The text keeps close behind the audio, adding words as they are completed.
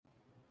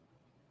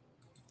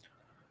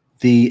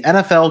The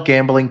NFL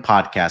Gambling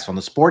Podcast on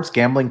the Sports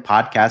Gambling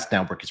Podcast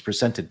Network is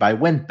presented by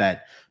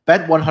WynnBET.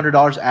 Bet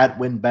 $100 at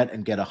WynnBET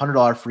and get a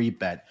 $100 free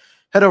bet.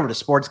 Head over to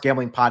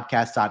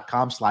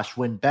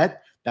sportsgamblingpodcast.com/WynnBET.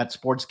 That's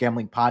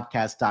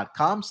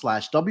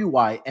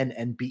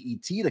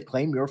sportsgamblingpodcast.com/WYNNBET to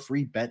claim your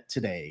free bet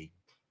today.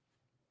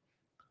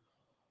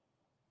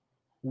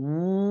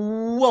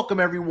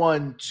 Welcome,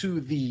 everyone, to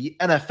the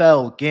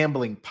NFL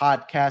Gambling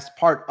Podcast,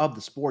 part of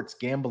the Sports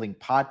Gambling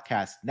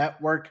Podcast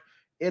Network.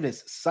 It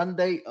is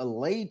Sunday,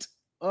 late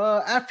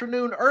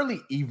afternoon, early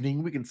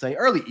evening. We can say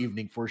early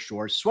evening for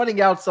sure. Sweating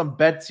out some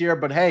bets here,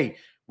 but hey,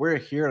 we're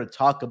here to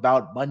talk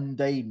about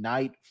Monday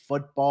Night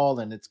Football,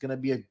 and it's going to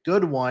be a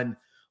good one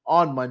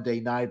on Monday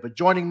night. But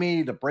joining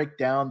me to break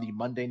down the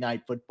Monday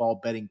Night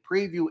Football betting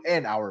preview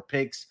and our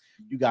picks,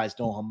 you guys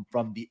know him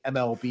from the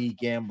MLB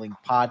Gambling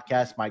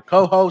Podcast, my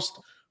co-host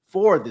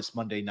for this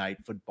Monday Night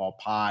Football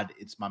pod.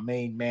 It's my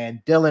main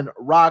man, Dylan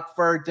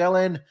Rockford.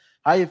 Dylan,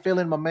 how you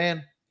feeling, my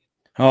man?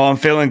 Oh, I'm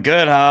feeling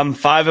good. I'm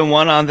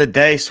 5-1 on the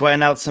day,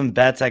 sweating out some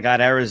bets. I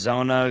got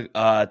Arizona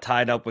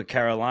tied up with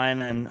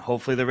Carolina, and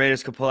hopefully the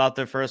Raiders could pull out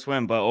their first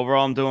win. But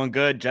overall, I'm doing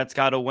good. Jets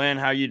got a win.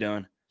 How you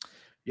doing?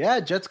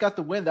 Yeah, Jets got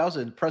the win. That was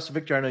an impressive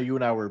victory. I know you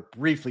and I were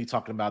briefly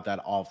talking about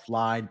that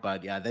offline,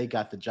 but yeah, they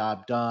got the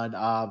job done.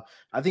 I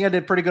think I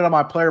did pretty good on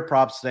my player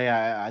props today.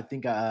 I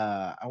think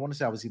I want to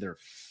say I was either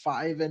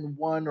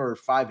 5-1 or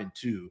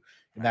 5-2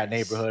 in that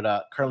neighborhood.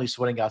 Currently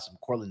sweating out some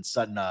Cortland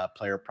Sutton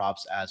player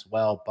props as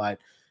well. But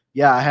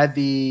yeah, I had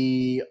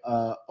the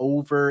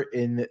over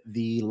in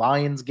the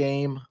Lions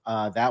game.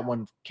 That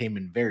one came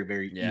in very,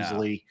 very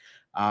easily.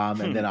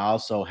 And then I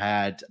also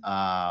had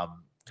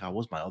what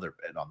was my other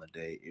bet on the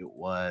day? It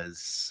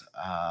was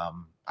I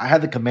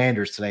had the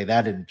Commanders today.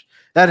 That didn't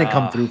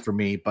come through for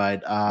me,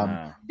 but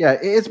yeah,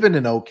 it's been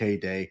an okay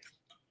day.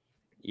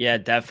 Yeah,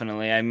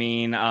 definitely. I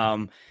mean,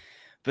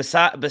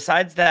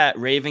 besides that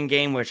Raven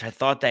game, which I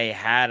thought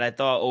I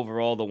thought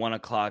overall the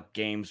 1:00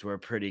 games were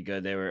pretty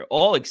good. They were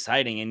all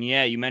exciting. And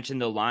yeah, you mentioned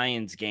the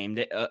Lions game.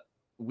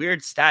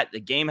 Weird stat: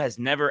 the game has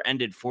never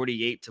ended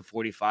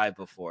 48-45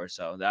 before.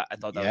 So I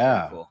thought that was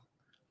pretty cool.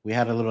 We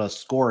had a little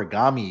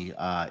scoregami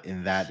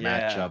in that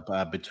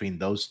matchup between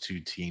those two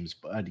teams.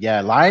 But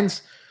yeah,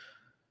 Lions,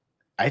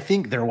 I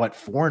think they're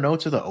 4-0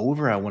 to the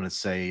over, I want to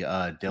say,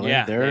 Dylan.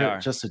 Yeah,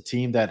 they're just a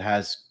team that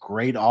has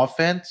great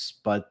offense,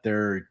 but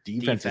their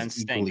defense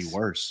is equally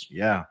worse.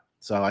 Yeah.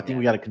 So I think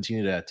we got to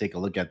continue to take a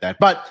look at that.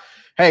 But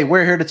hey,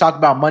 we're here to talk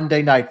about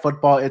Monday Night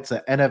Football. It's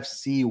an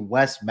NFC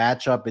West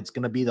matchup. It's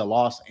going to be the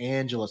Los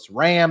Angeles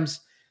Rams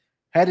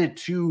headed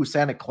to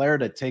Santa Clara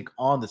to take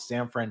on the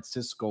San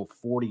Francisco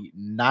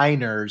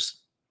 49ers.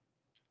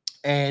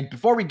 And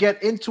before we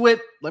get into it,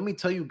 let me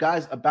tell you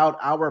guys about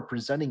our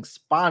presenting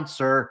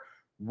sponsor,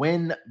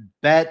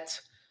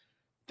 WynnBET.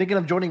 Thinking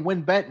of joining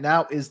WynnBET?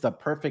 Now is the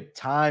perfect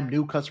time.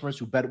 New customers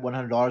who bet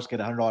 $100 get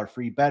a $100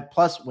 free bet.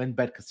 Plus,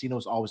 WynnBET Casino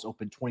is always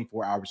open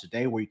 24 hours a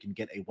day, where you can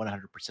get a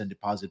 100%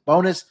 deposit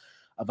bonus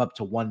of up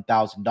to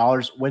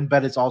 $1,000.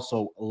 WynnBET is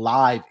also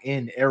live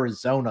in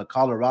Arizona,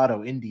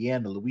 Colorado,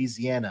 Indiana,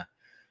 Louisiana,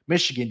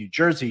 Michigan, New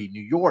Jersey,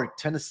 New York,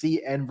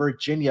 Tennessee, and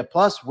Virginia.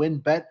 Plus,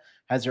 WynnBET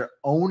has their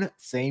own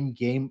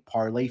same-game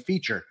parlay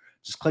feature.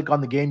 Just click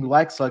on the game you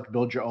like, select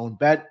build your own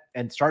bet,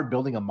 and start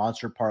building a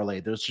monster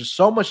parlay. There's just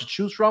so much to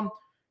choose from.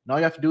 And all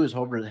you have to do is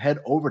head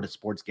over to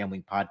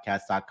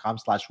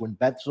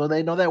sportsgamblingpodcast.com/WynnBET so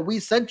they know that we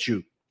sent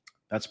you.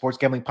 That's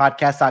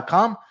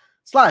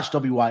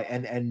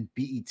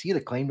sportsgamblingpodcast.com/WYNNBET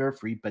to claim your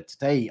free bet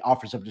today.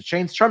 Offers up to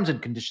change terms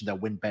and conditions at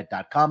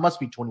WynnBET.com. Must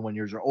be 21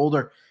 years or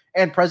older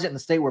and present in the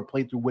state where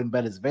playthrough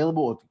WynnBET is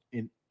available.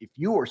 If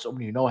you or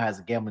someone you know has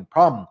a gambling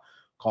problem,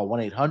 call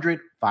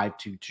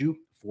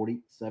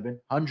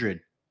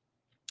 1-800-522-4700.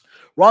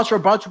 Roster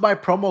brought to you by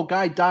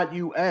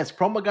PromoGuide.us.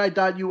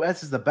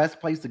 PromoGuide.us is the best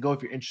place to go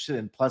if you're interested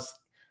in plus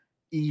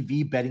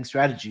EV betting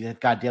strategy. They've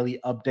got daily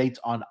updates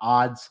on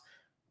odds,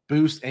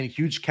 boosts, and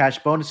huge cash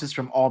bonuses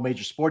from all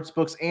major sports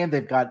books. And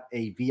they've got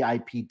a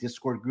VIP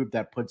Discord group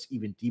that puts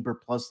even deeper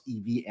plus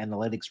EV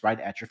analytics right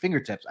at your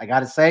fingertips. I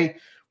got to say,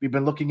 we've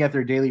been looking at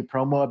their daily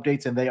promo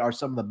updates, and they are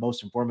some of the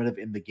most informative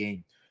in the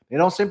game. They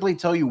don't simply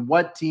tell you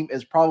what team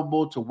is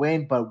probable to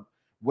win, but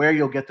where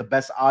you'll get the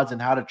best odds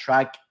and how to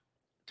track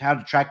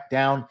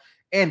down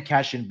and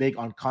cash in big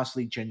on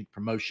constantly changing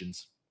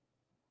promotions.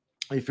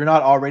 If you're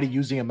not already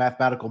using a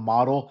mathematical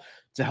model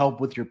to help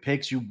with your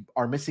picks, you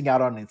are missing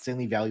out on an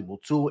insanely valuable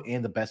tool.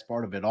 And the best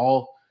part of it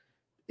all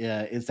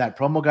is that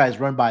Promo Guide is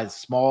run by a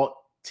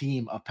small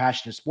team of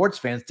passionate sports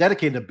fans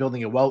dedicated to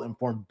building a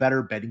well-informed,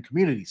 better betting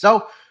community.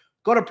 So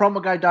go to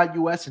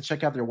promoguide.us and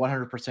check out their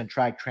 100%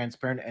 tracked,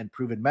 transparent, and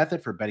proven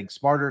method for betting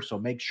smarter. So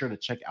make sure to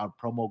check out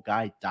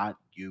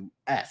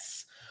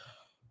promoguide.us.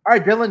 All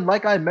right, Dylan,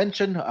 like I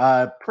mentioned,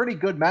 pretty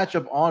good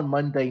matchup on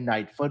Monday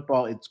Night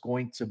Football. It's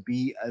going to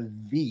be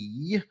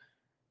the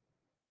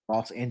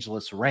Los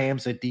Angeles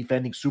Rams, the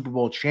defending Super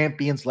Bowl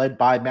champions, led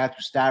by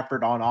Matthew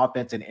Stafford on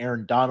offense and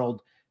Aaron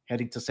Donald,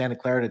 heading to Santa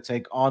Clara to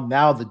take on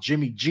now the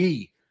Jimmy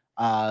G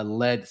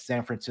led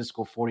San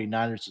Francisco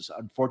 49ers. It's an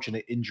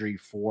unfortunate injury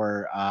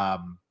for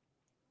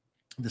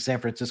the San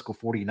Francisco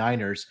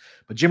 49ers.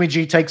 But Jimmy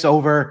G takes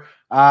over.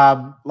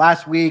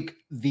 Last week,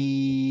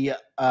 the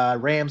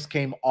Rams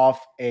came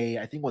off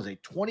I think it was a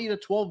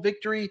 20-12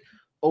 victory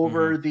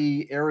over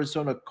the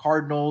Arizona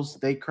Cardinals.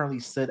 They currently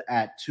sit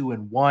at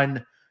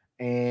 2-1,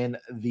 and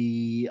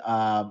the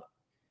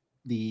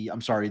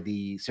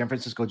San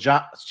Francisco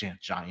Giants,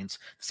 the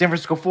San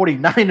Francisco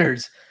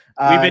 49ers.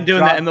 We've been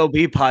doing the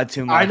MLB pod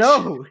too much. I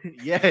know.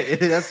 Yeah,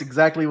 that's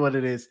exactly what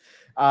it is.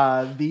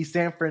 The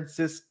San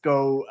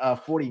Francisco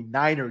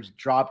 49ers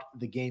dropped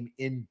the game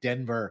in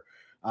Denver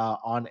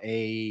on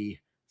a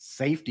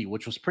safety,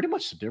 which was pretty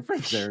much the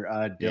difference there,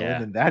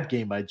 Dylan, in that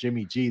game by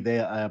Jimmy G.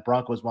 The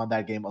Broncos won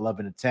that game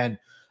 11-10.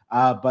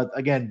 But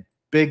again,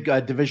 big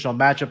divisional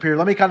matchup here.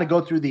 Let me kind of go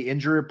through the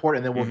injury report,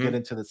 and then we'll get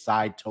into the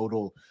side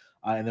total,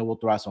 and then we'll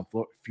throw out some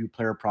few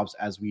player props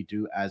as we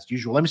do as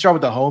usual. Let me start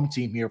with the home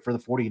team here for the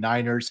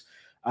 49ers.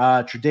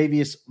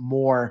 Tre'Davious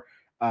Moore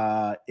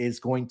is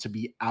going to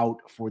be out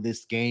for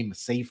this game,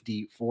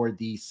 safety for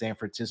the San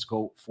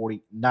Francisco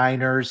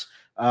 49ers.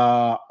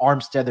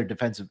 Armstead, their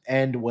defensive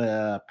end,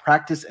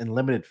 practiced in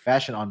limited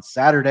fashion on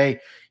Saturday.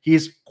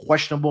 He's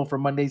questionable for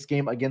Monday's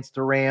game against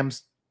the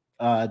Rams.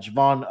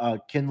 Javon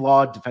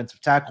Kinlaw,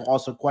 defensive tackle,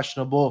 also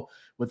questionable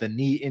with a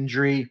knee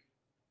injury.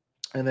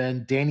 And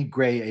then Danny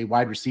Gray, a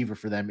wide receiver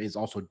for them, is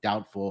also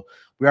doubtful.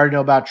 We already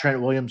know about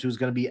Trent Williams, who's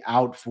going to be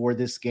out for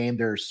this game.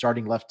 They're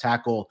starting left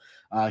tackle.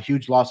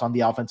 Huge loss on the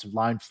offensive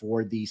line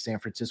for the San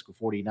Francisco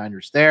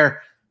 49ers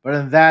there. But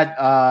in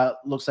that,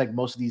 looks like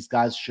most of these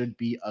guys should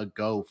be a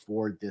go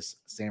for this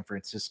San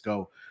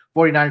Francisco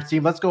 49ers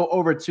team. Let's go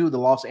over to the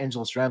Los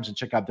Angeles Rams and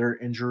check out their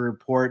injury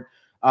report.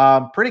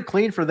 Pretty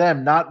clean for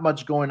them. Not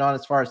much going on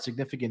as far as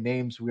significant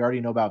names. We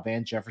already know about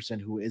Van Jefferson,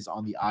 who is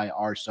on the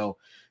IR. So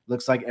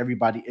looks like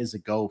everybody is a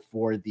go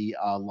for the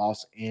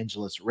Los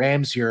Angeles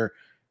Rams here.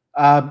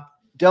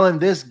 Dylan,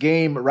 this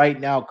game right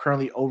now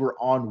currently over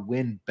on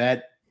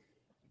WinBet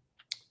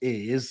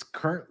is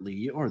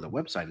currently, or the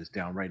website is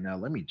down right now.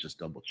 Let me just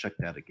double check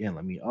that again.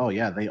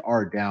 They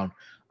are down.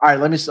 All right,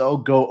 let me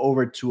go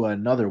over to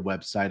another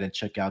website and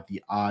check out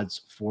the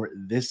odds for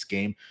this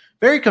game.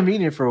 Very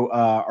convenient for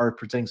our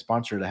presenting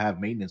sponsor to have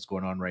maintenance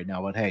going on right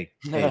now. But hey,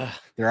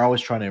 they're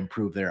always trying to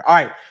improve there. All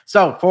right,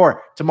 so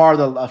for tomorrow,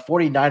 the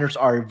 49ers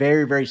are a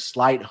very, very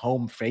slight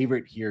home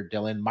favorite here,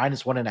 Dylan.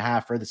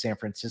 -1.5 for the San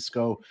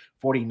Francisco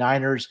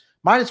 49ers.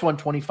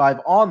 -125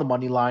 on the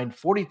money line.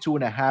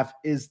 42.5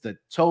 is the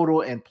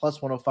total, and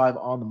 +105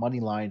 on the money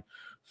line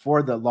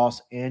for the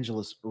Los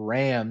Angeles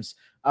Rams.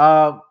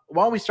 Why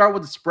don't we start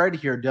with the spread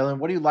here, Dylan?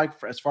 What do you like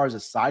as far as a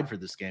side for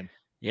this game?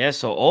 Yeah,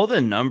 so all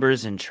the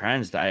numbers and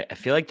trends, I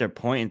feel like they're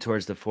pointing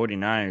towards the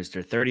 49ers.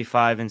 They're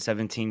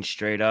 35-17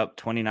 straight up,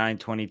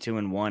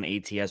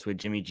 29-22-1 ATS with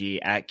Jimmy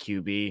G at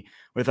QB.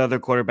 With other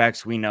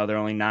quarterbacks, we know they're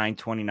only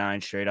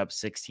 9-29 straight up,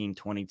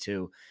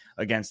 16-22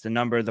 against the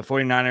number. The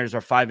 49ers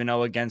are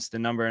 5-0 against the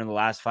number in the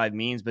last 5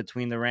 means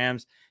between the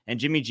Rams. And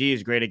Jimmy G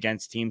is great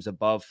against teams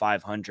above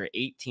 500,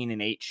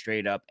 18-8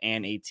 straight up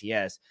and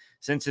ATS.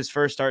 Since his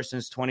first start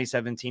since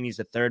 2017, he's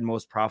the third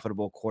most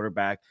profitable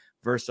quarterback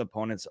versus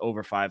opponents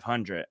over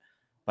 500.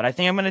 But I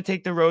think I'm going to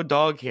take the road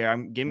dog here.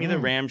 Give me the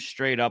Rams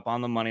straight up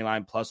on the money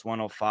line,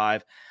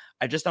 +105.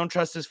 I just don't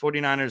trust this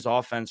 49ers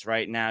offense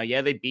right now.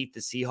 Yeah, they beat the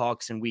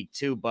Seahawks in week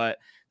 2, but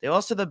they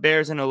lost to the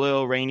Bears in a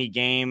little rainy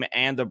game,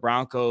 and the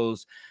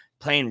Broncos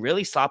playing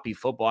really sloppy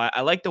football.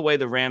 I like the way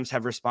the Rams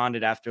have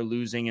responded after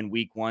losing in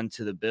week 1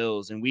 to the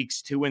Bills. In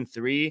weeks 2 and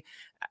 3,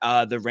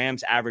 the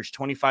Rams averaged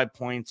 25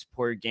 points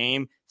per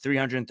game,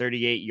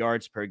 338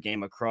 yards per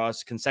game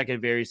across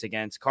consecutive series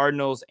against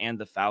Cardinals and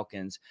the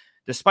Falcons.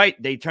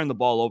 Despite they turned the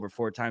ball over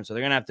 4 times, so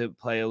they're going to have to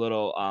play a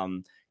little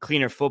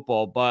cleaner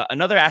football. But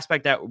another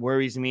aspect that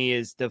worries me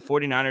is the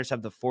 49ers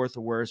have the 4th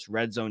worst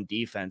red zone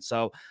defense.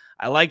 So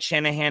I like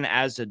Shanahan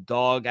as a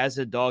dog. As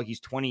a dog, he's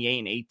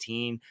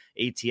 28-18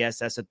 ATS.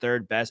 That's the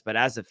 3rd best. But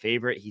as a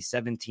favorite, he's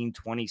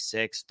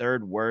 17-26,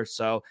 3rd worst.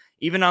 So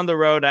even on the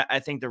road, I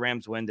think the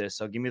Rams win this.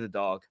 So give me the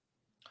dog.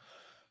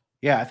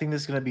 Yeah, I think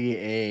this is going to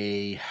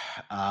be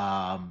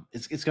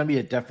it's going to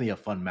be definitely a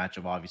fun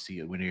matchup,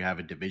 obviously, when you have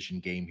a division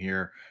game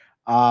here.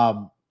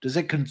 Does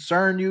it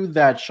concern you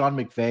that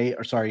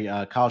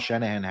Kyle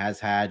Shanahan has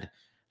had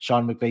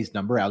Sean McVay's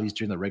number, at least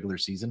during the regular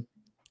season?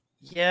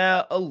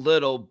 Yeah, a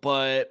little,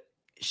 but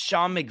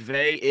Sean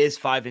McVay is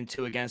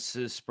 5-2 against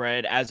the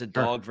spread as a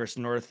dog versus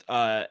North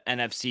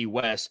NFC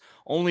West.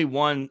 Only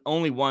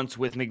once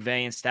with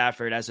McVay and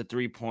Stafford as a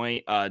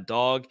 3-point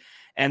dog.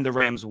 And the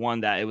Rams won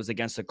that. It was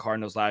against the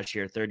Cardinals last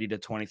year,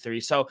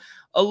 30-23. So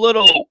a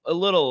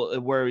little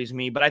it worries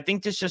me, but I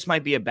think this just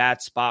might be a bad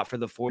spot for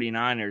the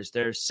 49ers.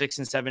 They're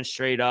 6-7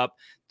 straight up,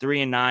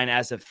 3-9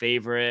 as a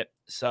favorite.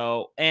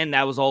 So, and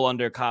that was all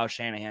under Kyle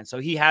Shanahan. So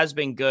he has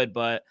been good,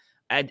 but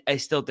I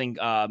still think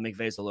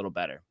McVay's a little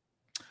better.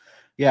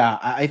 Yeah,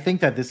 I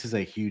think that this is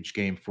a huge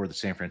game for the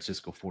San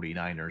Francisco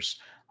 49ers.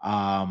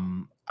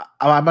 I'm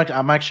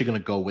actually going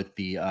to go with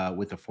the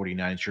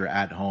 49ers. You're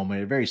at home,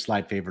 a very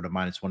slight favorite of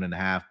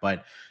 -1.5,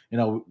 but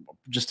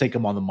just take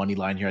them on the money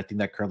line here. I think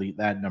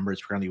that number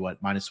is currently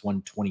what,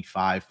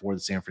 -125 for the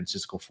San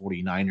Francisco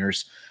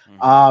 49ers.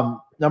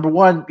 Number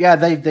one, yeah,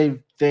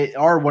 they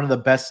are one of the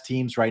best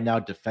teams right now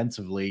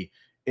defensively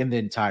in the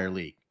entire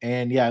league.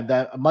 And yeah,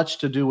 that much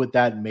to do with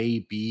that may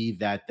be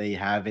that they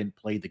haven't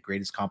played the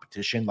greatest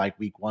competition. Like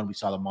week 1, we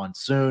saw the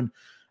monsoon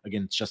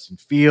against Justin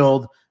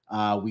Field.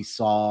 We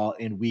saw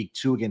in week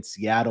 2 against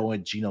Seattle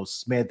and Geno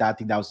Smith. I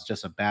think that was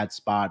just a bad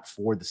spot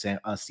for the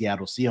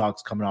Seattle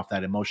Seahawks coming off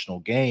that emotional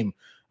game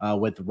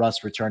with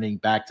Russ returning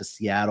back to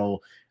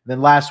Seattle. And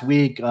then last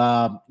week,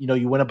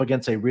 you went up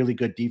against a really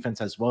good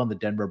defense as well in the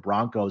Denver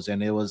Broncos.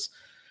 And it was,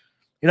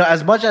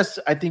 as much as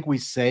I think we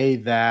say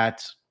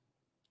that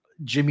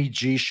Jimmy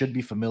G should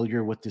be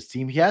familiar with this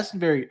team, he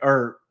hasn't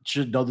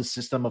should know the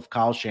system of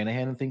Kyle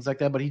Shanahan and things like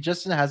that, but he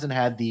just hasn't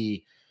had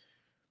the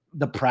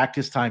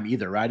practice time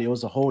either, right? It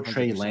was a whole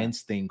Trey 100%.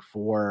 Lance thing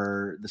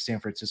for the San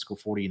Francisco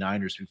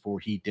 49ers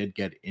before he did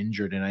get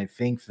injured. And I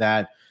think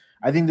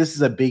this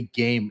is a big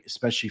game,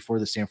 especially for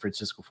the San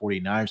Francisco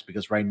 49ers,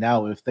 because right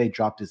now, if they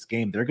drop this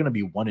game, they're going to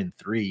be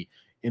 1-3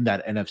 in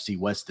that NFC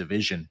West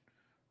division,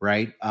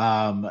 right?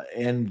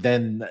 And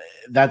then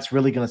that's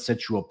really going to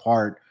set you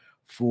apart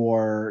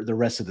for the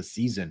rest of the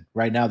season.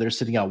 Right now, they're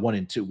sitting at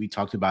 1-2. We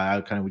talked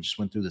about how we just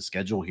went through the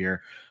schedule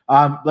here.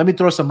 Let me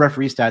throw some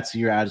referee stats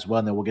here as well,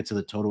 and then we'll get to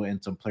the total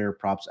and some player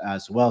props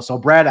as well. So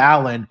Brad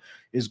Allen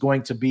is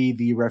going to be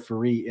the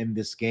referee in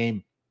this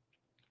game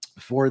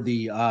for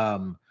the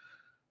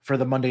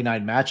Monday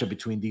night matchup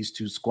between these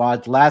two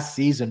squads. Last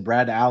season,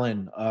 Brad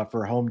Allen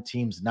for home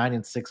teams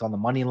 9-6 on the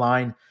money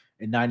line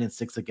and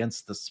 9-6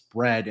 against the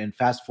spread. And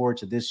fast forward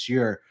to this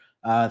year,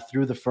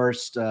 through the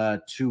first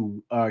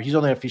 2, he's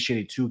only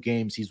officiated 2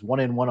 games. He's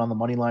 1-1 on the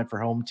money line for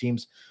home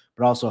teams,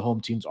 but also home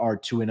teams are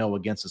 2-0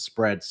 against the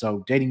spread.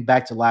 So dating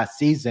back to last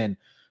season,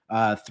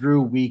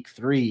 through week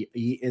 3,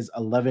 he is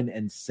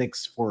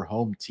 11-6 for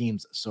home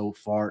teams so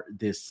far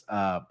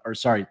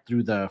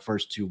through the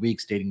first 2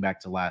 weeks dating back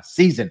to last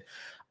season.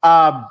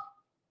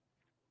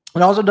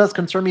 It also does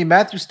concern me.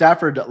 Matthew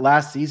Stafford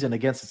last season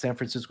against the San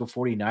Francisco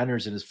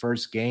 49ers in his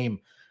first game,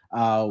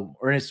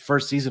 or in his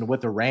first season with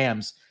the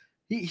Rams,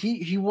 he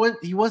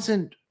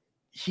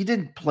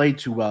didn't play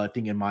too well, I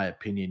think, in my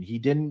opinion. He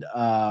didn't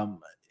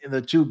in the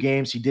 2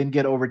 games, he didn't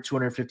get over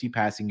 250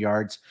 passing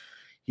yards.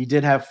 He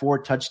did have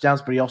 4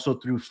 touchdowns, but he also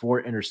threw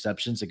 4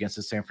 interceptions against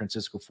the San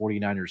Francisco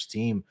 49ers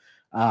team.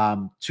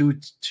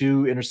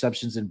 Two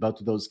interceptions in both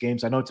of those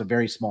games. I know it's a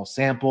very small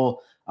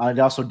sample. It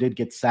also did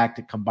get sacked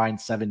a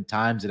combined 7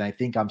 times, and I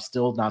think I'm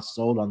still not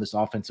sold on this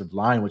offensive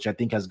line, which I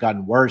think has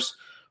gotten worse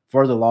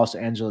for the Los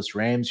Angeles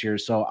Rams here.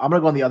 So I'm going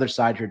to go on the other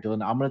side here,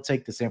 Dylan. I'm going to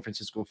take the San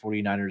Francisco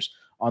 49ers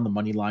on the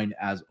money line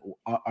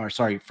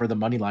for the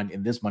money line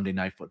in this Monday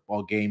Night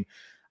Football game.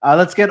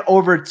 Let's get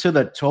over to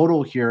the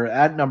total here.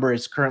 That number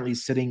is currently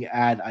sitting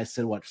at,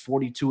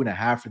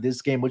 42.5 for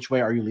this game. Which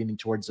way are you leaning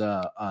towards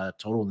a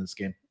total in this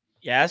game?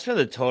 Yeah, as for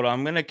the total,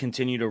 I'm going to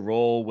continue to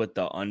roll with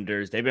the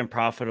unders. They've been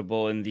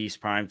profitable in these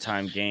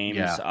primetime games.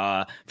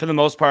 Yeah. For the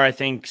most part, I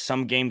think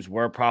some games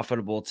were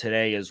profitable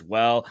today as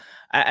well.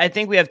 I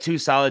think we have 2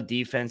 solid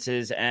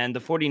defenses, and the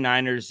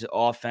 49ers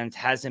offense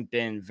hasn't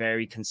been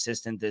very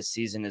consistent this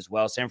season as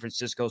well. San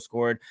Francisco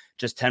scored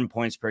just 10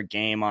 points per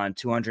game on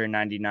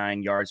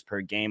 299 yards per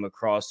game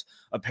across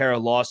a pair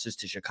of losses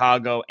to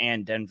Chicago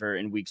and Denver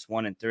in weeks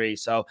 1 and 3.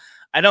 So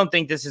I don't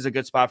think this is a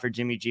good spot for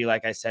Jimmy G,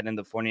 like I said, in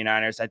the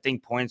 49ers. I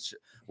think points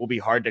will be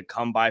hard to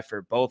come by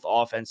for both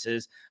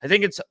offenses. I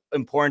think it's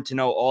important to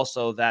know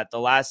also that the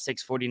last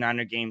 6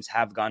 49er games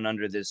have gone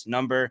under this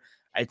number.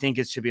 I think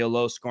it should be a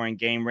low-scoring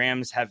game.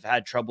 Rams have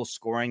had trouble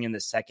scoring in the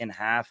second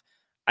half.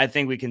 I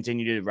think we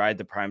continue to ride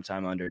the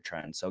primetime under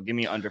trend. So give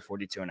me under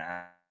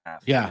 42.5.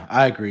 Yeah,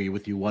 I agree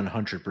with you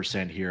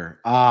 100% here.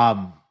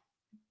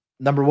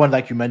 Number one,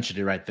 like you mentioned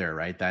it right there,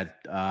 right?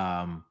 That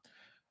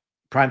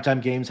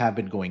primetime games have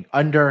been going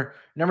under.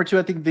 Number 2,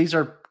 I think these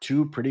are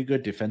 2 pretty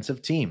good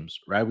defensive teams,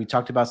 right? We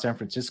talked about San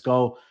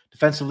Francisco.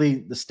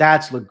 Defensively, the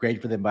stats look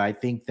great for them, but I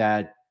think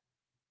that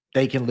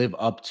they can live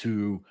up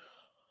to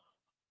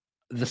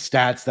the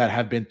stats that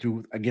have been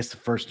through, I guess, the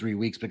first 3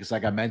 weeks, because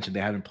like I mentioned, they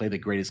haven't played the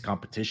greatest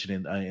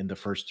competition in the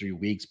first 3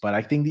 weeks. But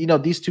I think,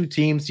 these 2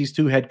 teams, these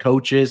 2 head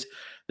coaches,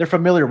 they're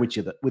familiar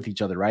with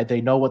each other, right? They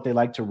know what they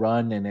like to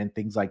run and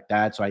things like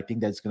that. So I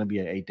think that's going to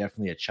be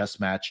definitely a chess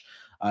match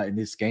in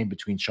this game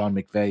between Sean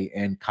McVay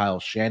and Kyle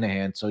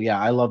Shanahan. So yeah,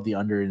 I love the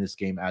under in this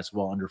game as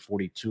well, under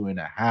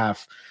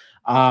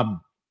 42.5.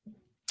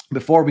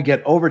 Before we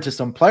get over to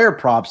some player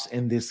props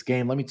in this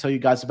game, let me tell you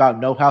guys about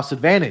No House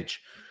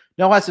Advantage.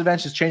 No House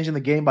Advantage is changing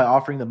the game by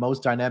offering the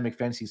most dynamic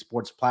fantasy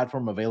sports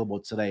platform available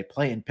today.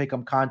 Play in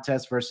pick'em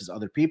contests versus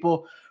other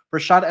people for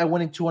a shot at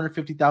winning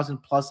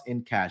 $250,000 plus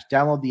in cash.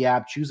 Download the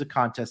app, choose a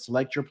contest,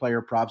 select your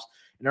player props,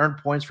 and earn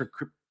points for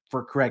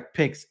correct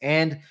picks,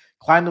 and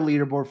climb the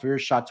leaderboard for your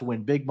shot to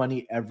win big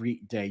money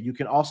every day. You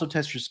can also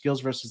test your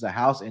skills versus a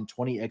house and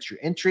 20 extra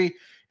entry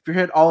if you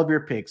hit all of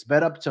your picks.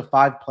 Bet up to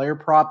 5 player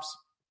props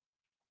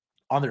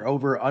on their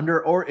over,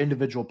 under, or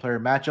individual player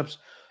matchups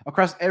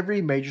across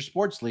every major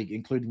sports league,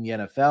 including the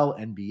NFL,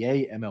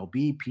 NBA,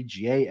 MLB,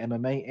 PGA,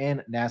 MMA,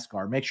 and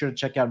NASCAR. Make sure to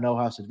check out No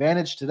House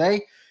Advantage today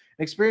and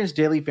experience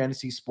daily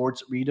fantasy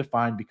sports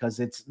redefined, because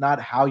it's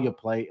not how you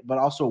play, but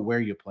also where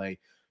you play.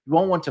 You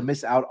won't want to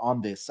miss out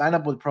on this. Sign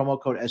up with promo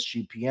code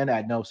SGPN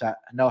at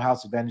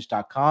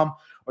nohouseadvantage.com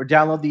or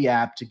download the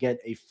app to get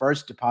a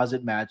first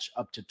deposit match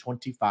up to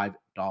 $25.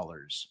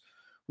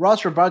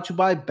 Roster brought to you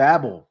by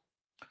Babbel.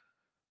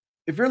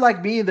 If you're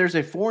like me, there's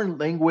a foreign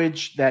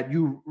language that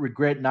you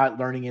regret not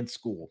learning in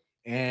school.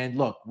 And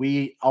look,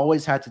 we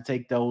always had to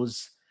take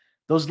those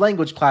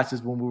language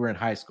classes when we were in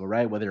high school,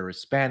 right? Whether it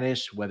was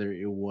Spanish, whether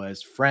it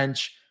was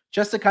French,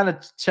 just to kind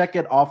of check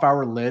it off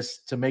our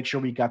list to make sure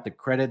we got the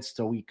credits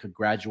so we could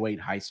graduate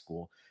high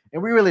school.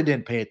 And we really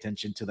didn't pay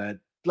attention to that.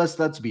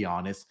 Let's be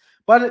honest.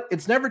 But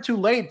it's never too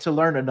late to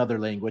learn another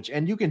language,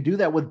 and you can do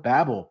that with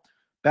Babbel.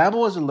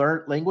 Babbel is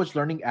a language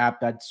learning app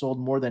that sold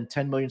more than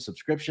 10 million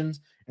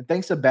subscriptions. And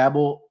thanks to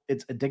Babbel,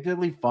 it's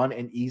addictively fun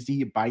and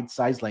easy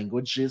bite-sized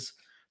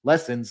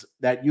lessons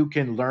that you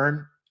can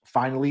learn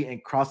finally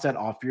and cross that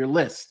off your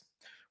list.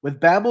 With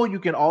Babbel,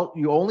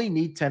 you only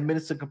need 10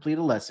 minutes to complete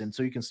a lesson,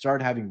 so you can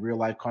start having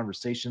real-life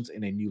conversations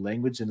in a new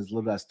language in as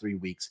little as 3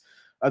 weeks.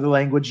 Other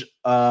language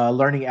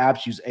learning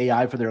apps use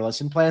AI for their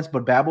lesson plans,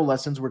 but Babbel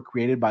lessons were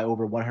created by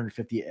over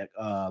 150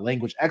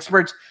 language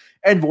experts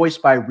and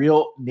voiced by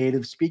real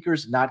native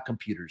speakers, not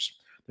computers.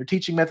 Their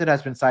teaching method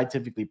has been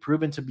scientifically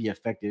proven to be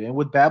effective. And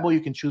with Babbel, you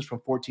can choose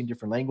from 14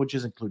 different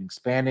languages, including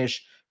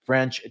Spanish,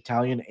 French,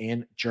 Italian,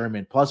 and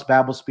German. Plus,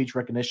 Babbel's speech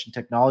recognition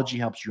technology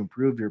helps you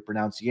improve your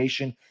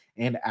pronunciation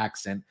and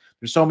accent.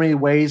 There's so many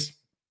ways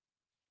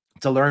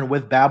to learn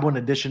with Babbel. In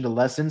addition to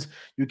lessons,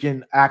 you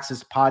can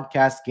access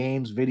podcasts,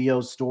 games,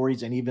 videos,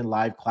 stories, and even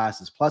live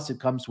classes. Plus, it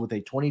comes with a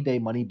 20-day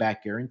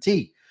money-back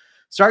guarantee.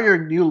 Start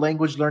your new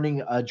language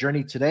learning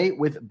journey today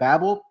with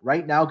Babbel.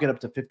 Right now, get up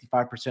to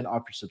 55%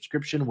 off your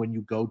subscription when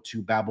you go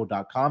to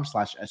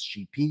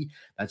babbel.com/SGP.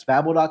 That's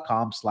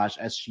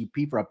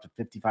babbel.com/SGP for up to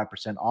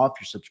 55% off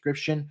your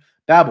subscription.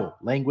 Babbel,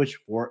 language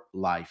for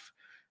life.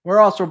 We're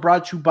also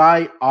brought to you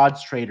by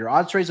OddsTrader.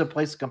 OddsTrader is a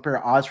place to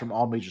compare odds from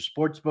all major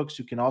sports books.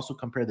 You can also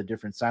compare the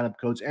different sign-up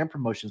codes and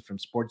promotions from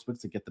sportsbooks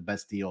to get the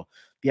best deal.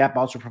 The app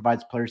also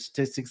provides player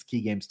statistics,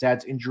 key game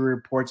stats, injury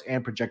reports,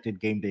 and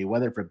projected game day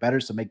weather for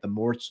bettors to make the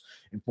most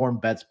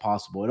informed bets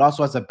possible. It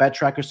also has a bet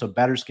tracker so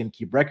bettors can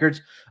keep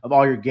records of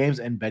all your games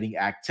and betting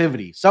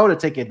activity. So to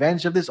take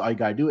advantage of this, all you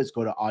got to do is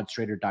go to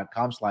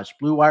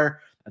oddstrader.com/bluewire.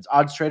 That's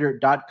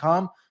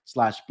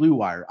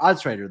oddstrader.com/bluewire.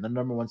 OddsTrader, the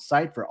number one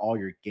site for all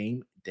your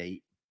game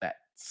day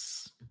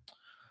bets.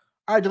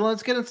 All right, Dylan,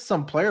 let's get into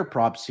some player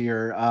props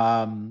here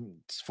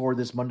for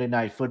this Monday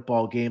Night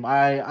Football game.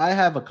 I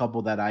have a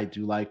couple that I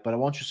do like, but I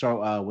want you to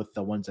start with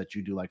the ones that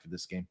you do like for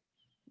this game.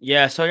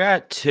 Yeah, so I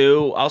got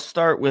two. I'll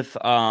start with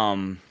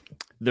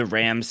the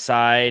Rams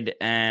side,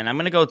 and I'm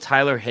going to go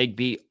Tyler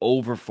Higbee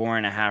over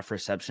 4.5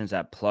 receptions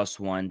at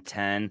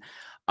 +110.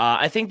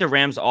 I think the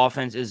Rams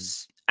offense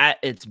is at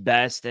its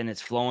best, and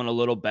it's flowing a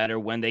little better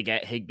when they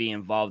get Higbee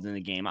involved in the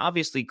game.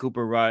 Obviously,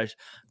 Cooper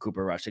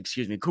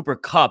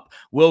Kupp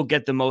will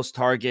get the most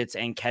targets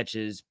and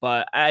catches,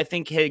 but I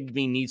think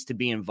Higbee needs to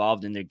be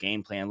involved in their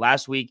game plan.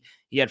 Last week,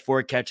 he had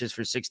 4 catches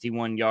for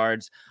 61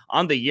 yards.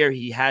 On the year,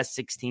 he has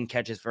 16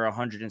 catches for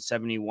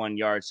 171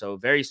 yards, so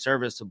very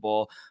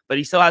serviceable, but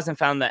he still hasn't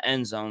found the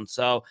end zone.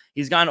 So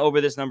he's gone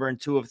over this number in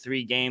 2 of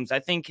 3 games. I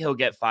think he'll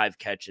get 5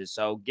 catches.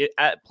 So get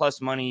at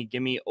plus money,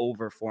 give me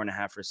over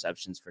 4.5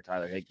 receptions for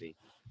Tyler Higbee.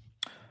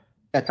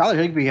 Yeah,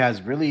 Tyler Higbee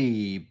has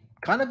really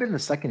kind of been the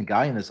second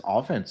guy in this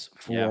offense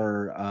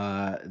for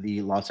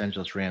the Los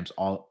Angeles Rams,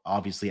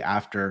 obviously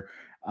after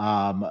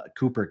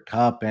Cooper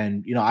Kupp.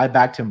 And, you know, I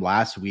backed him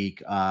last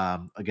week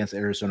against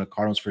Arizona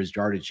Cardinals for his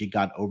yardage. He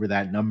got over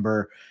that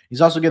number.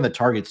 He's also getting the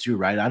targets too,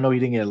 right? I know he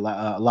didn't get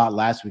a lot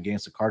last week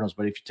against the Cardinals,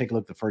 but if you take a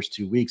look at the first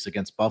 2 weeks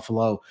against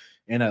Buffalo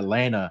and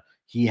Atlanta,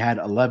 he had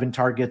 11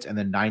 targets and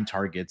then 9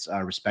 targets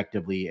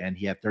respectively. And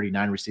he had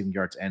 39 receiving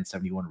yards and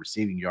 71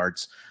 receiving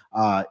yards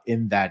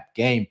in that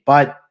game.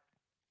 But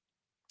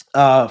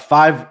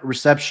 5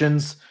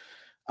 receptions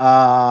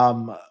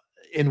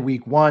in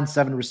week 1,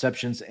 7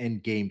 receptions in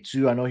game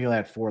 2. I know he only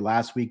had 4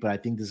 last week, but I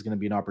think this is going to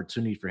be an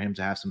opportunity for him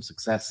to have some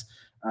success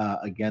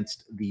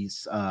against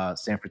these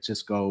San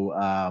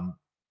Francisco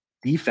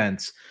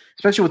defense,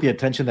 especially with the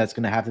attention that's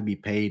going to have to be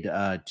paid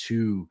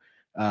to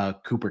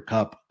Cooper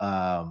Kupp.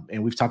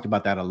 And we've talked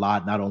about that a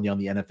lot, not only on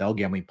the NFL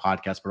Gambling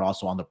Podcast, but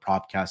also on the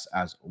Propcast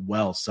as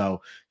well.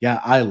 So,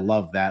 yeah, I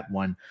love that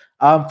one.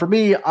 For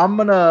me, I'm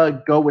going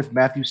to go with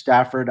Matthew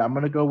Stafford. I'm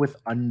going to go with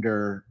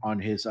under on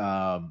his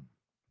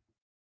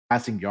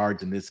passing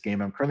yards in this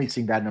game. I'm currently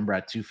seeing that number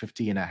at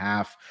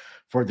 250.5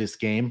 for this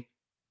game.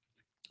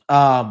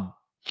 You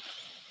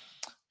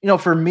know,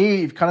 for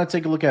me, kind of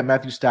take a look at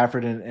Matthew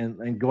Stafford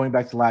and going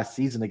back to last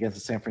season against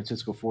the San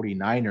Francisco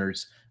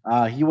 49ers,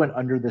 he went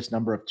under this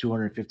number of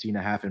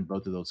 250.5 in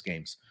both of those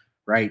games,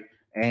 right?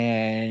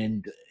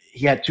 And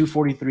he had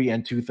 243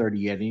 and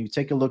 238. And you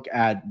take a look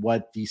at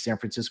what the San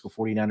Francisco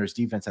 49ers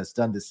defense has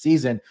done this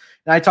season.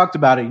 And I talked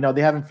about it,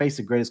 they haven't faced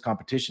the greatest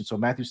competition. So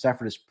Matthew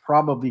Stafford is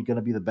probably going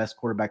to be the best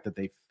quarterback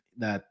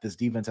that this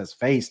defense has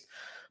faced.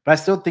 But I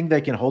still think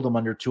they can hold them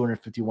under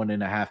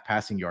 251.5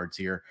 passing yards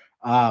here.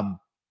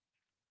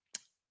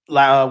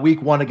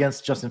 Week 1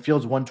 against Justin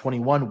Fields,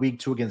 121. Week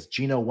 2 against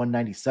Geno,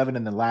 197.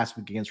 And then last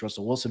week against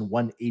Russell Wilson,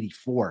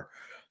 184.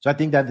 So I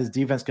think that this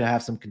defense can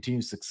have some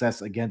continued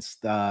success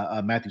against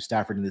Matthew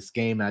Stafford in this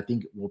game. And I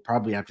think we'll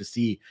probably have to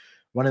see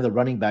one of the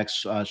running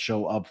backs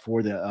show up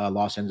for the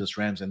Los Angeles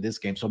Rams in this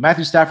game. So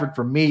Matthew Stafford,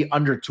 for me,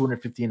 under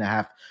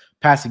 250.5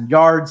 passing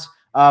yards.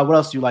 What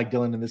else do you like,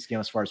 Dylan, in this game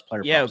as far as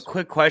player props?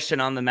 Quick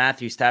question on the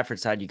Matthew Stafford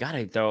side. You got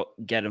to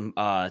get him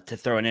to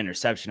throw an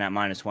interception at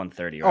minus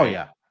 130, right? Oh,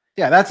 yeah.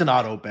 Yeah, that's an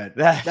auto bet.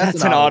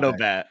 That's an auto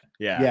bet.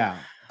 Yeah. Yeah.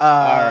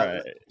 All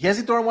right. He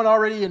hasn't thrown one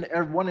already in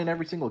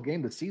every single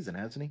game this season,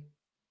 hasn't he?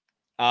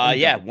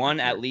 One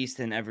at least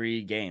in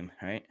every game,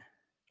 right?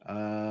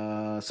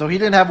 So he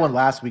didn't have one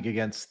last week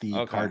against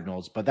the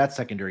Cardinals, but that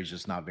secondary is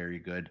just not very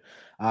good.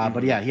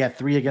 But yeah, he had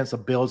 3 against the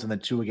Bills and then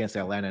 2 against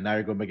Atlanta. Now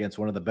you're going against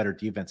one of the better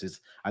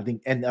defenses, I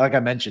think. And like I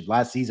mentioned,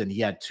 last season,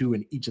 he had 2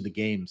 in each of the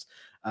games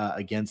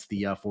against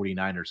the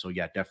 49ers. So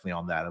yeah, definitely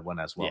on that one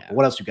as well. Yeah. But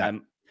what else you got?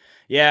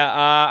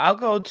 I'll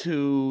go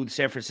to the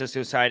San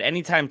Francisco side.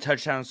 Anytime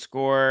touchdown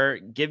score,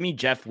 give me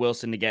Jeff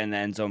Wilson to get in the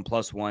end zone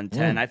plus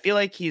 110. I feel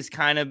like he's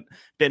kind of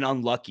been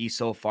unlucky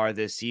so far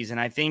this season.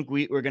 I think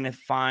we're going to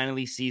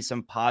finally see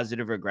some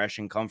positive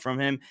regression come from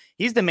him.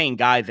 He's the main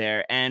guy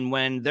there. And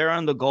when they're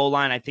on the goal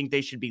line, I think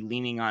they should be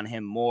leaning on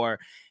him more.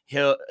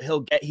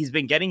 He's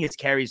been getting his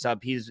carries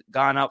up. He's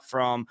gone up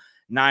from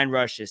 9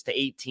 rushes to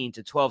 18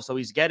 to 12. So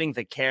he's getting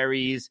the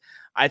carries.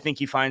 I think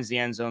he finds the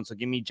end zone. So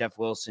give me Jeff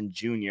Wilson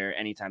Jr.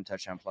 anytime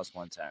touchdown plus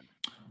 110.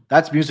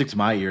 That's music to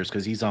my ears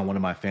because he's on one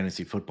of my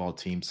fantasy football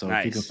teams. So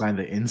nice. If you can find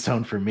the end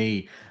zone for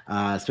me,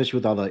 especially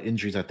with all the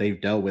injuries that they've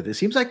dealt with, it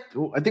seems like,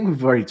 I think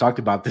we've already talked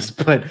about this,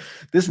 but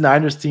this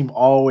Niners team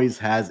always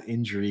has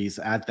injuries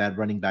at that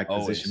running back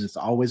position. It's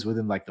always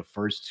within like the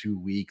first 2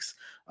 weeks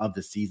of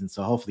the season.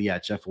 So hopefully,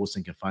 Jeff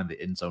Wilson can find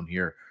the end zone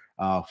here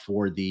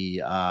for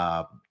the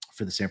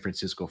San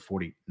Francisco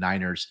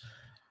 49ers.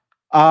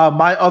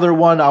 My other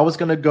one, I'm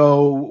going to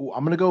go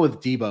with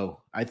Debo.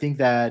 I think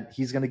that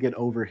he's going to get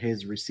over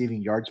his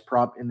receiving yards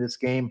prop in this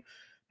game.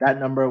 That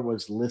number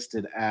was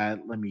listed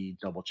at, let me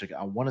double check it.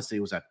 I want to say it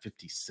was at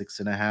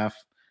 56.5.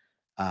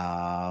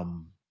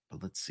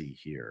 But let's see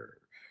here.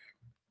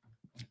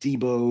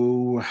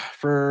 Debo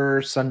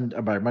for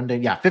Monday.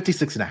 Yeah,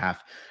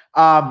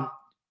 56.5.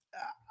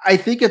 I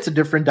think it's a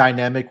different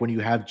dynamic when you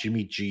have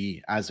Jimmy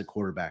G as a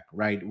quarterback,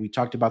 right? We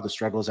talked about the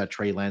struggles that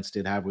Trey Lance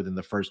did have within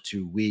the first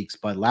 2 weeks,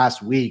 but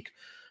last week,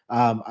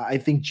 I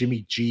think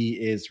Jimmy G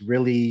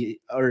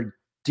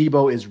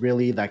Debo is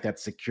really like that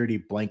security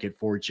blanket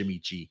for Jimmy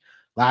G.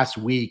 Last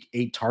week,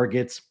 8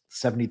 targets,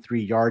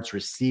 73 yards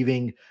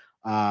receiving.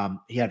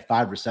 He had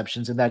 5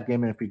 receptions in that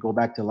game. And if we go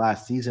back to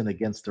last season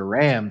against the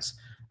Rams,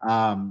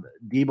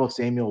 Debo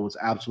Samuel was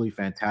absolutely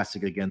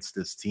fantastic against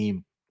this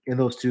team. In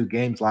those 2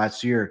 games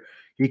last year,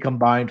 he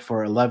combined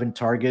for 11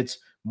 targets.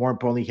 More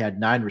importantly, he had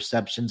 9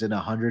 receptions and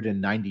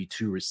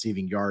 192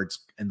 receiving yards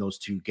in those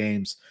 2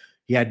 games.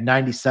 He had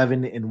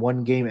 97 in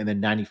one game and then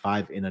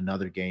 95 in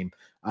another game.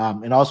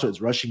 And also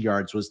his rushing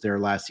yards was there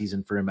last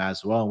season for him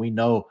as well. And we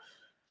know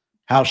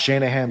how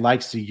Shanahan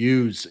likes to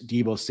use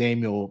Debo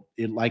Samuel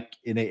in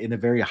a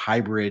very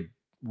hybrid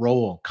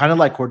role, kind of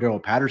like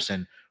Cordero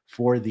Patterson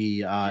for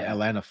the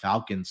Atlanta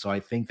Falcons. So I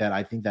think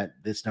that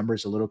this number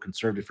is a little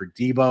conservative for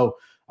Debo.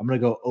 I'm going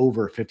to go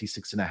over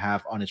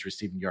 56.5 on his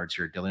receiving yards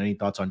here. Dylan, any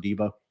thoughts on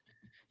Debo?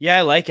 Yeah,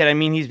 I like it. I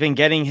mean, he's been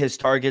getting his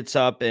targets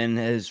up and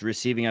his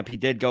receiving up. He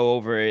did go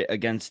over it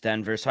against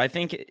Denver. So I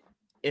think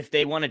if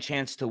they want a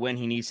chance to win,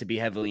 he needs to be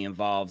heavily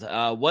involved.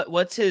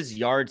 What's his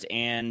yards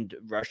and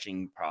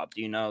rushing prop?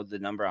 Do you know the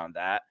number on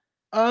that?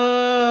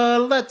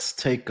 Let's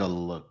take a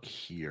look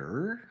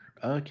here.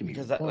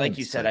 Because like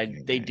you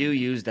said, they do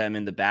use them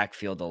in the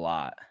backfield a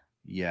lot.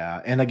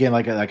 Yeah. And again,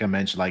 like I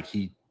mentioned, like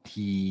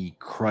he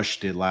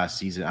crushed it last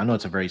season. I know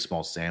it's a very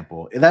small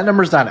sample. That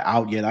number's not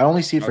out yet. I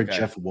only see it for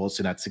Jeff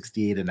Wilson at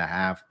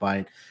 68.5.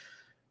 But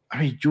I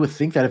mean, you would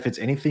think that if it's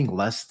anything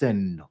less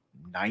than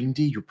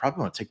 90, you're probably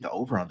going to take the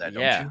over on that,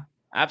 don't you?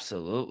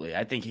 Absolutely.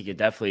 I think he could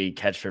definitely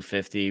catch for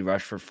 50,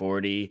 rush for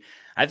 40.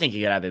 I think he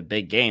could have a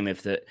big game.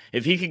 If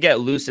he could get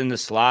loose in the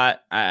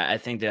slot, I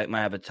think that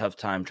might have a tough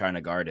time trying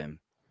to guard him.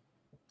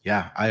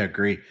 Yeah, I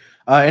agree.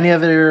 Any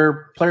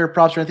other player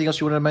props or anything else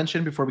you want to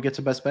mention before we get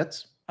to best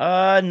bets?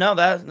 No,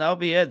 that'll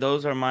be it.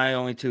 Those are my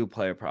only 2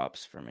 player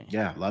props for me.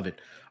 Yeah, love it.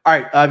 All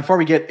right, before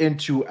we get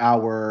into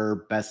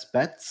our best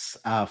bets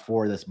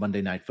for this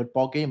Monday Night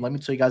Football game, let me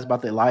tell you guys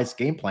about the Elias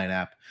Game Plan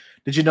app.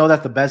 Did you know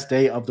that the best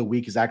day of the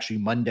week is actually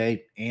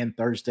Monday and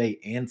Thursday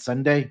and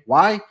Sunday?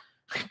 Why?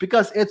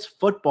 Because it's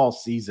football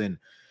season.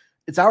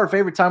 It's our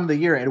favorite time of the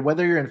year, and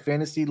whether you're in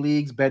fantasy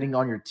leagues, betting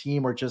on your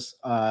team, or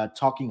just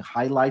talking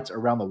highlights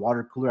around the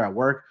water cooler at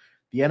work,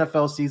 The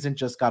NFL season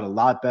just got a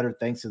lot better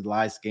thanks to the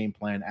Live Game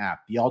Plan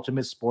app, the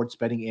ultimate sports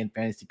betting and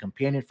fantasy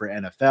companion for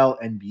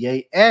NFL,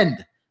 NBA,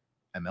 and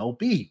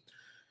MLB.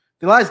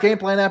 The Live Game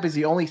Plan app is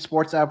the only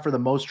sports app for the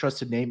most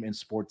trusted name in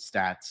sports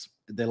stats.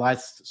 The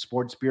Live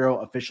Sports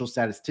Bureau, official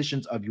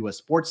statisticians of U.S.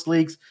 sports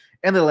leagues,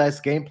 and the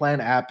Live Game Plan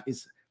app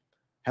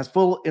has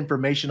full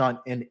information on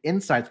and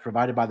insights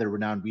provided by their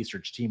renowned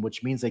research team,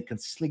 which means they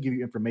consistently give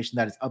you information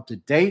that is up to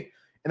date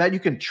and that you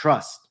can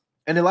trust.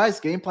 And Elias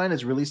Game Plan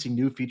is releasing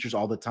new features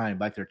all the time,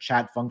 like their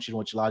chat function,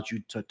 which allows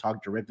you to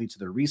talk directly to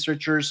their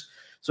researchers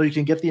so you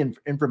can get the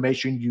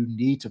information you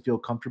need to feel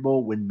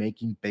comfortable when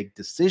making big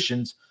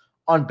decisions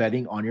on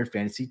betting on your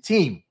fantasy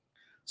team.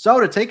 So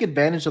to take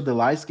advantage of the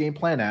Elias Game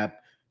Plan app,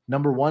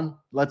 number one,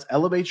 let's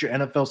elevate your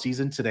NFL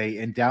season today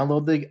and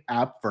download the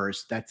app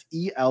first. That's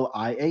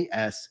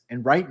ELIAS.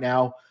 And right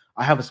now,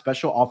 I have a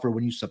special offer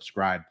when you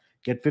subscribe.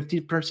 Get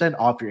 50%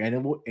 off your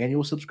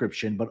annual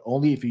subscription, but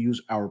only if you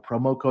use our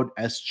promo code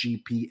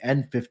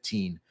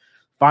SGPN15.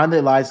 Find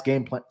the Elias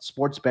Game Plan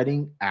sports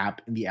betting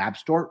app in the App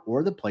Store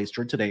or the Play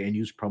Store today and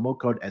use promo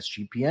code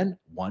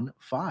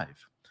SGPN15.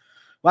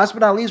 Last but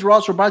not least, we're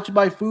also brought to you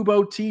by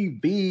Fubo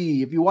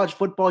TV. If you watch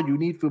football, you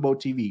need Fubo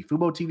TV.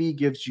 Fubo TV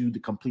gives you the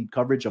complete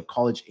coverage of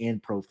college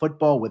and pro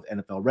football with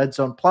NFL Red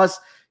Zone, plus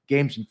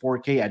games in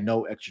 4K at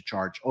no extra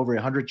charge. Over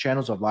 100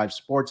 channels of live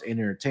sports and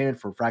entertainment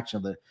for a fraction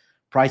of the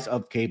price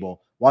of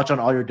cable. Watch on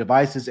all your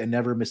devices and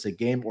never miss a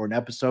game or an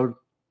episode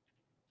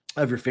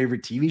of your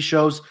favorite TV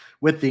shows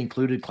with the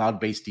included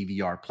cloud-based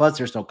DVR. Plus,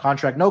 there's no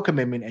contract, no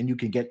commitment, and you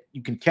can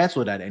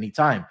cancel it at any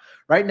time.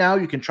 Right now,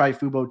 you can try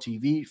Fubo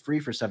TV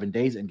free for 7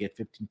 days and get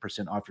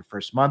 15% off your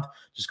first month.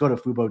 Just go to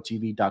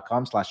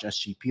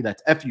FuboTV.com/SGP.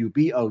 That's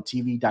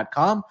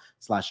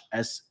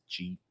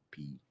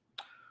FUBOTV.com/SGP.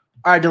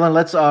 All right, Dylan,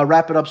 let's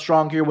wrap it up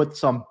strong here with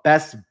some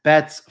best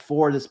bets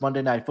for this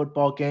Monday Night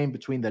Football game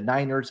between the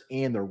Niners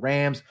and the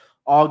Rams.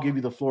 I'll give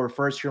you the floor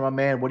first here, my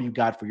man. What do you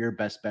got for your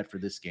best bet for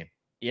this game?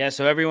 Yeah,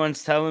 so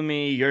everyone's telling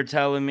me, you're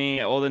telling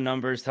me, all the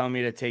numbers telling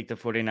me to take the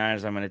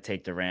 49ers. I'm going to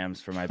take the Rams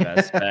for my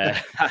best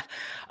bet.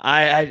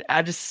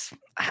 I just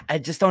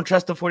don't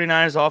trust the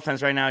 49ers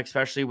offense right now,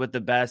 especially with the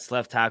best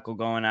left tackle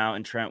going out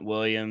and Trent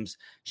Williams.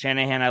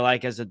 Shanahan I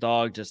like as a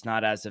dog, just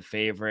not as a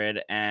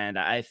favorite. And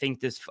I think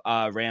this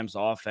Rams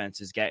offense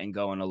is getting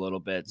going a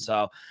little bit.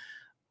 So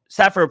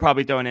Stafford will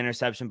probably throw an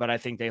interception, but I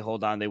think they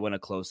hold on. They win a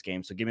close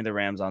game. So give me the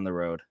Rams on the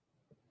road.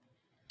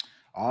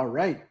 All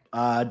right.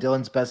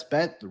 Dylan's best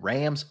bet, the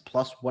Rams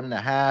plus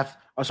 1.5.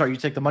 Oh, sorry, you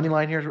take the money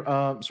line here.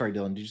 Sorry,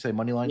 Dylan, did you say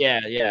money line? Yeah,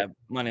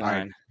 money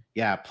line. Right.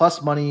 Yeah,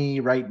 plus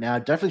money right now.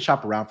 Definitely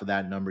shop around for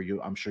that number.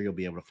 I'm sure you'll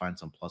be able to find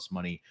some plus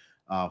money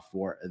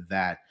for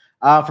that.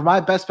 For my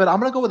best bet,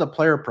 I'm going to go with a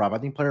player prop. I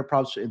think player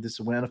props in this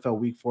NFL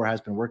Week 4 has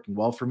been working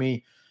well for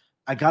me.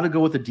 I got to go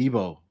with the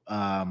Debo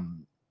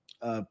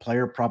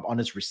player prop on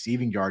his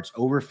receiving yards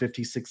over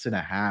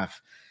 56.5.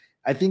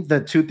 I think the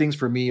two things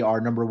for me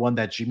are, number one,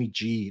 that Jimmy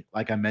G,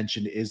 like I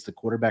mentioned, is the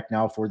quarterback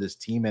now for this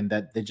team, and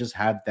that they just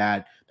have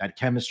that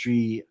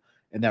chemistry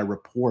and that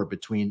rapport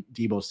between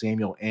Deebo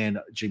Samuel and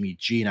Jimmy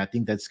G. And I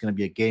think that's going to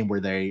be a game where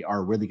they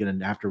are really going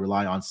to have to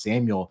rely on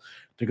Samuel.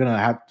 They're going to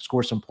have to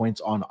score some points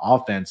on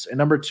offense. And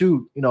number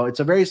two, it's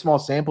a very small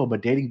sample,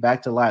 but dating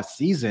back to last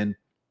season,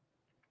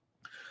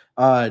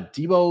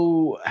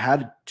 Deebo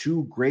had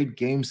two great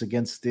games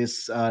against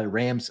this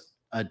Rams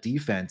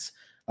defense.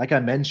 Like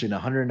I mentioned,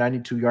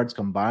 192 yards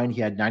combined.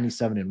 He had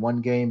 97 in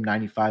one game,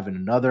 95 in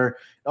another.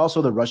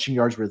 Also, the rushing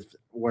yards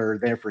were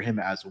there for him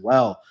as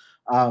well.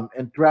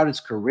 And throughout his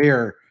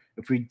career,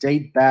 if we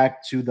date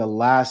back to the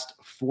last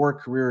 4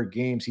 career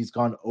games, he's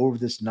gone over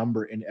this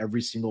number in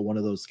every single one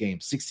of those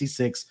games: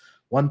 66,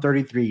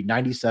 133,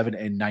 97,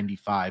 and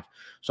 95.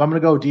 So I'm going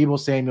to go Deebo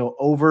Samuel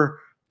over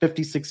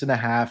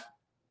 56.5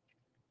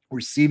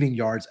 receiving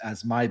yards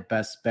as my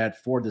best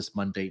bet for this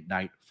Monday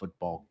Night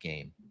Football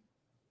game.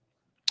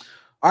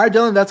 All right,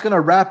 Dylan, that's going to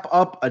wrap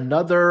up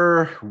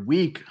another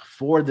week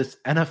for this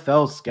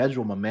NFL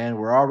schedule, my man.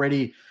 We're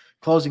already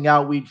closing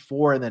out week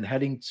 4 and then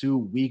heading to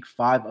week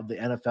 5 of the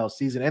NFL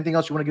season. Anything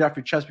else you want to get off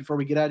your chest before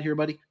we get out of here,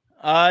 buddy?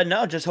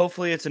 No, just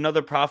hopefully it's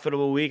another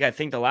profitable week. I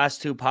think the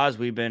last 2 pods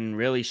we've been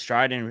really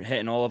striding,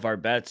 hitting all of our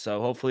bets.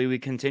 So hopefully we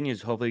continue.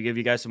 Hopefully give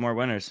you guys some more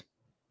winners.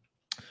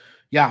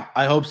 Yeah,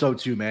 I hope so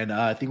too, man.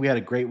 I think we had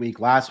a great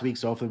week last week,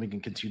 so hopefully we can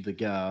continue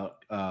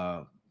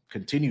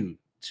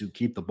to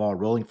keep the ball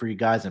rolling for you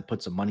guys and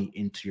put some money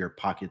into your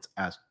pockets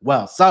as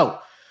well. So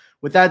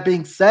with that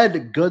being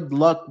said, good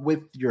luck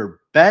with your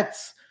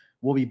bets.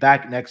 We'll be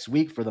back next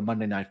week for the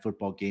Monday Night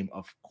Football game,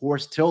 of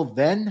course. Till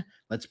then,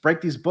 let's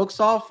break these books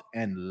off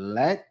and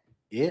let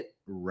it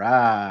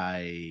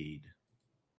ride.